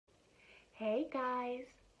Hey guys,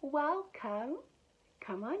 welcome.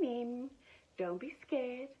 Come on in. Don't be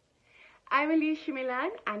scared. I'm Alicia Milan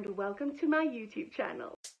and welcome to my YouTube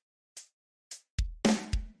channel.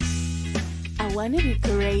 I want to be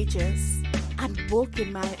courageous and walk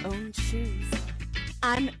in my own shoes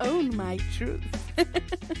and own my truth.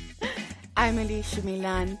 I'm Alicia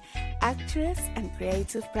Milan, actress and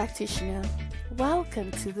creative practitioner. Welcome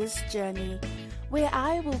to this journey where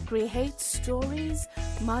I will create stories,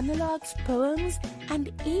 monologues, poems,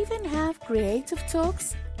 and even have creative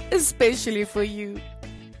talks, especially for you.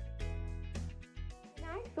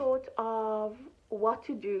 I thought of what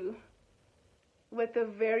to do with the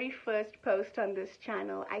very first post on this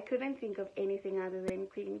channel. I couldn't think of anything other than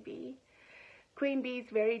Queen Bee. Queen Bee is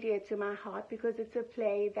very dear to my heart because it's a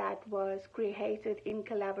play that was created in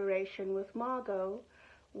collaboration with Margot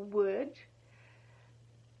Wood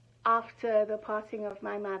after the passing of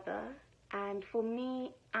my mother. And for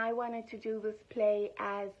me, I wanted to do this play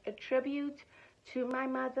as a tribute to my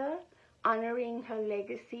mother, honoring her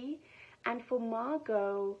legacy. And for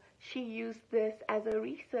Margot, she used this as a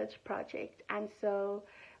research project. And so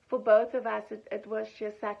for both of us, it was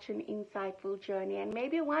just such an insightful journey. And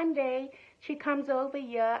maybe one day she comes over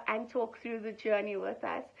here and talks through the journey with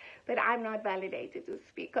us. But I'm not validated to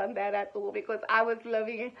speak on that at all because I was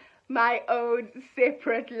living my own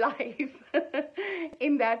separate life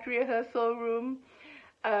in that rehearsal room.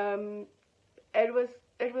 It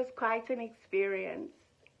was quite an experience.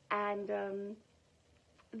 And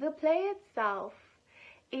the play itself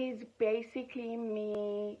is basically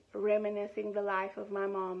me reminiscing the life of my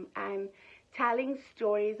mom and telling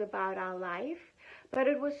stories about our life, but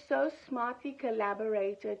it was so smartly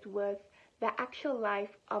collaborated with the actual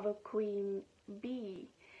life of a queen bee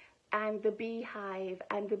and the beehive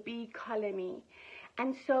and the bee colony.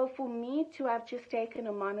 And so for me to have just taken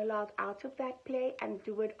a monologue out of that play and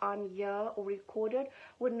do it on here or record it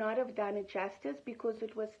would not have done it justice because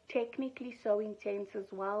it was technically so intense as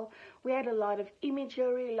well. We had a lot of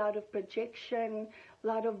imagery, a lot of projection, a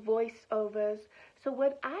lot of voiceovers. So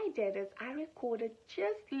what I did is I recorded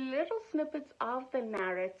just little snippets of the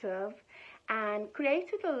narrative and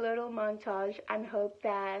created a little montage and hoped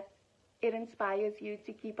that it inspires you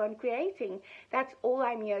to keep on creating. That's all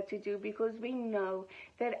I'm here to do because we know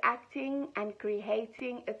that acting and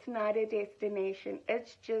creating, it's not a destination.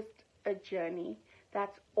 It's just a journey.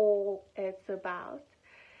 That's all it's about.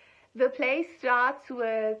 The play starts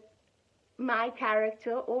with my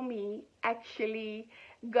character or me actually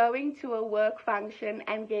going to a work function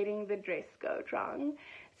and getting the dress code wrong.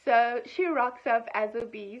 So she rocks up as a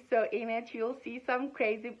bee. So in it, you'll see some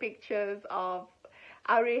crazy pictures of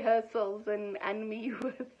our rehearsals and me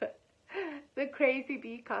with the crazy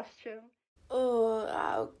bee costume. Oh,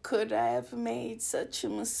 how could I have made such a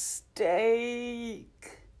mistake?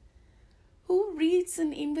 Who reads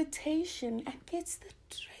an invitation and gets the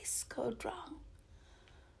dress code wrong?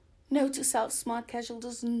 Note to self, smart casual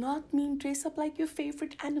does not mean dress up like your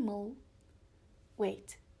favorite animal.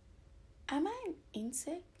 Wait, am I an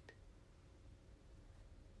insect?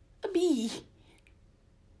 A bee.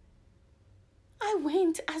 I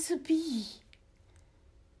went as a bee.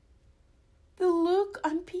 The look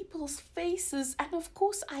on people's faces, and of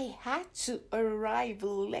course I had to arrive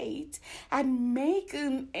late and make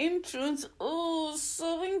an entrance. Oh,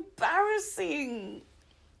 so embarrassing.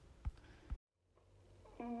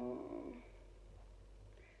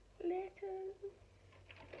 Letters.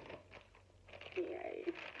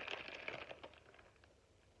 Yay.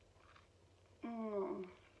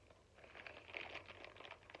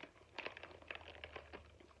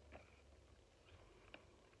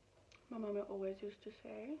 My mama always used to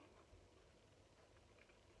say,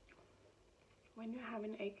 when you have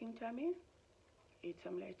an aching tummy, eat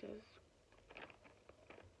some lettuce.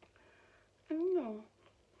 And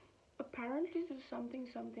apparently there's something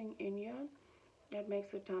in you that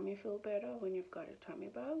makes the tummy feel better when you've got a tummy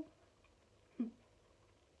bug.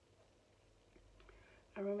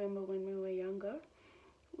 I remember when we were younger,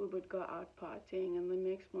 we would go out partying and the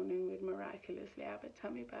next morning we'd miraculously have a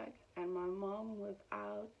tummy bug. And my mom,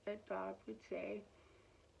 without a doubt, would say,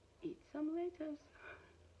 eat some lettuce.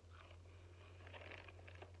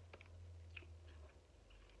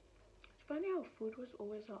 It's funny how food was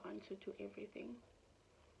always our answer to everything.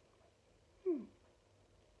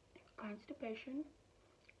 Constipation,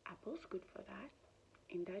 apple's good for that.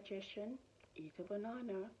 Indigestion, eat a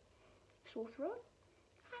banana. Sore throat,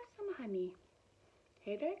 have some honey.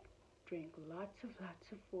 Headache, drink lots of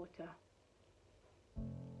water.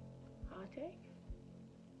 Heartache,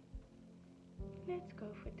 let's go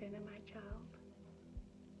for dinner, my child.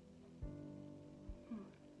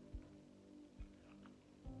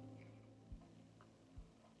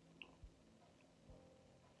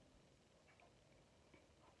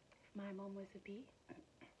 my mom was a bee,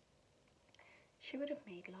 she would have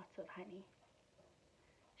made lots of honey.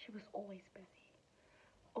 She was always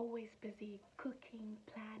busy cooking,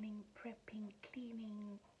 planning, prepping,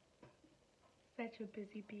 cleaning. Such a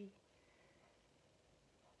busy bee.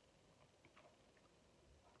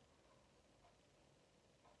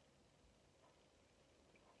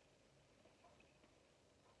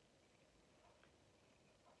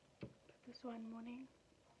 But this one morning,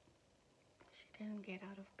 she didn't get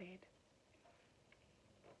out of bed.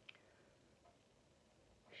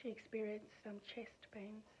 She experienced some chest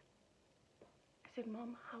pains. I said,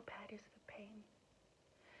 Mom, how bad is the pain?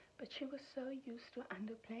 But she was so used to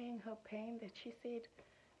underplaying her pain that she said,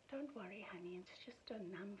 don't worry, honey, it's just a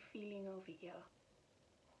numb feeling over here.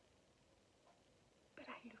 But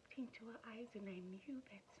I looked into her eyes and I knew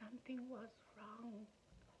that something was wrong.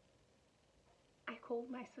 I called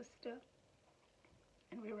my sister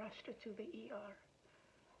and we rushed her to the ER.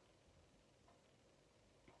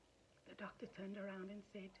 The doctor turned around and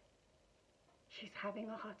said, she's having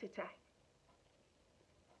a heart attack.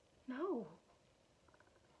 No.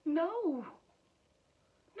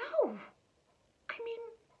 I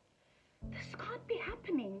mean, this can't be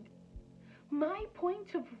happening. My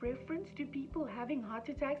point of reference to people having heart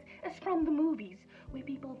attacks is from the movies, where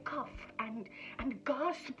people cough and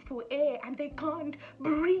gasp for air and they can't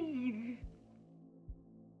breathe.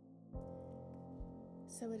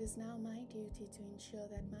 So it is now my duty to ensure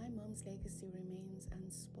that my mom's legacy remains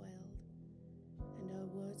unspoiled and her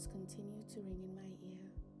words continue to ring in my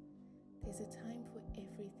ear. There's a time for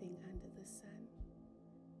everything under the sun,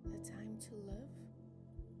 a time to live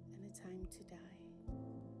and a time to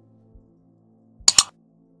die.